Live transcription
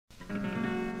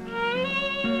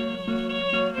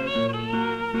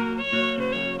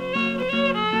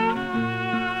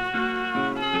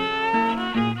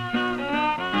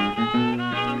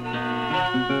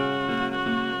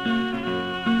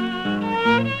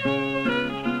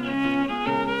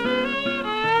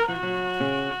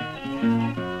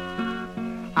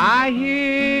I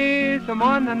hear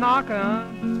someone knocking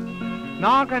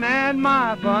at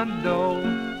my front door.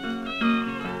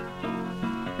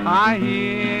 I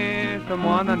hear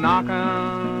someone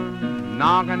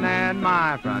knocking at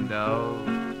my front door.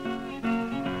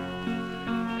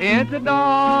 It's a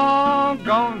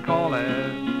doggone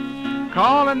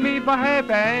calling me for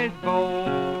 4:30.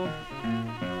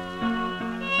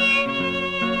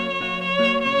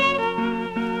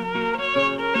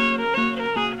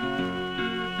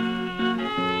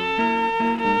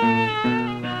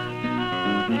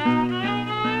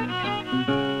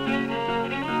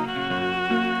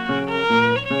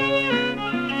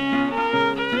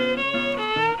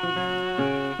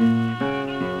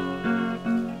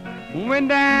 Went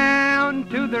down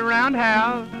to the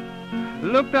roundhouse,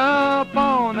 looked up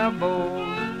on the board.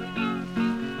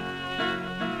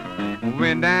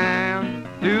 Went down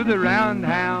to the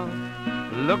roundhouse,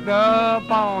 looked up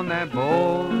on that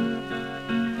board.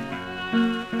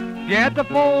 Get the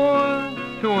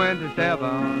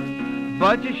 4:27,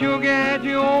 but you sure get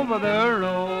you over the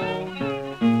road.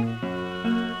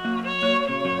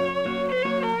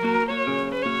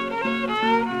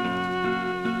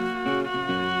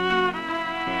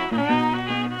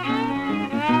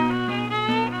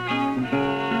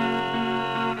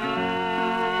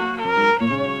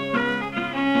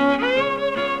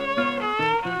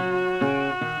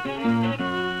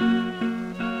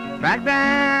 Back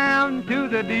down to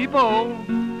the depot,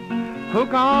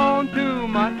 hook on to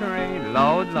my train,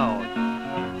 Lord, Lord.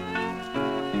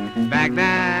 Back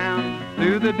down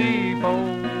to the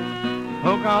depot,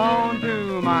 hook on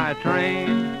to my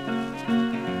train,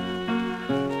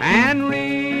 and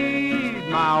read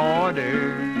my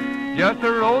order, just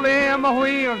to roll in my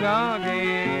wheels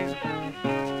again.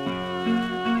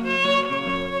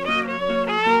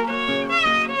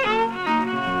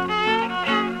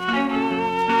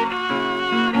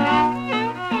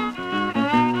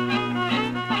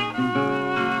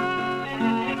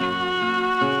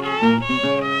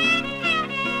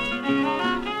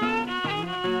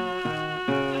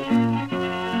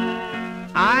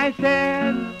 I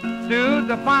said to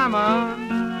the fireman,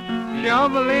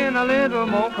 shovel in a little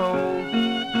more coal.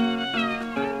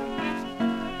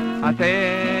 I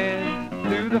said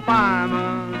to the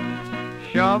fireman,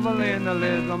 shovel in a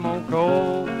little more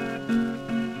coal.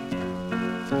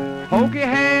 Poke your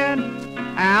head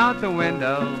out the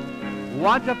window,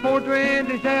 watch the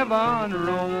 4:27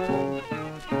 roll.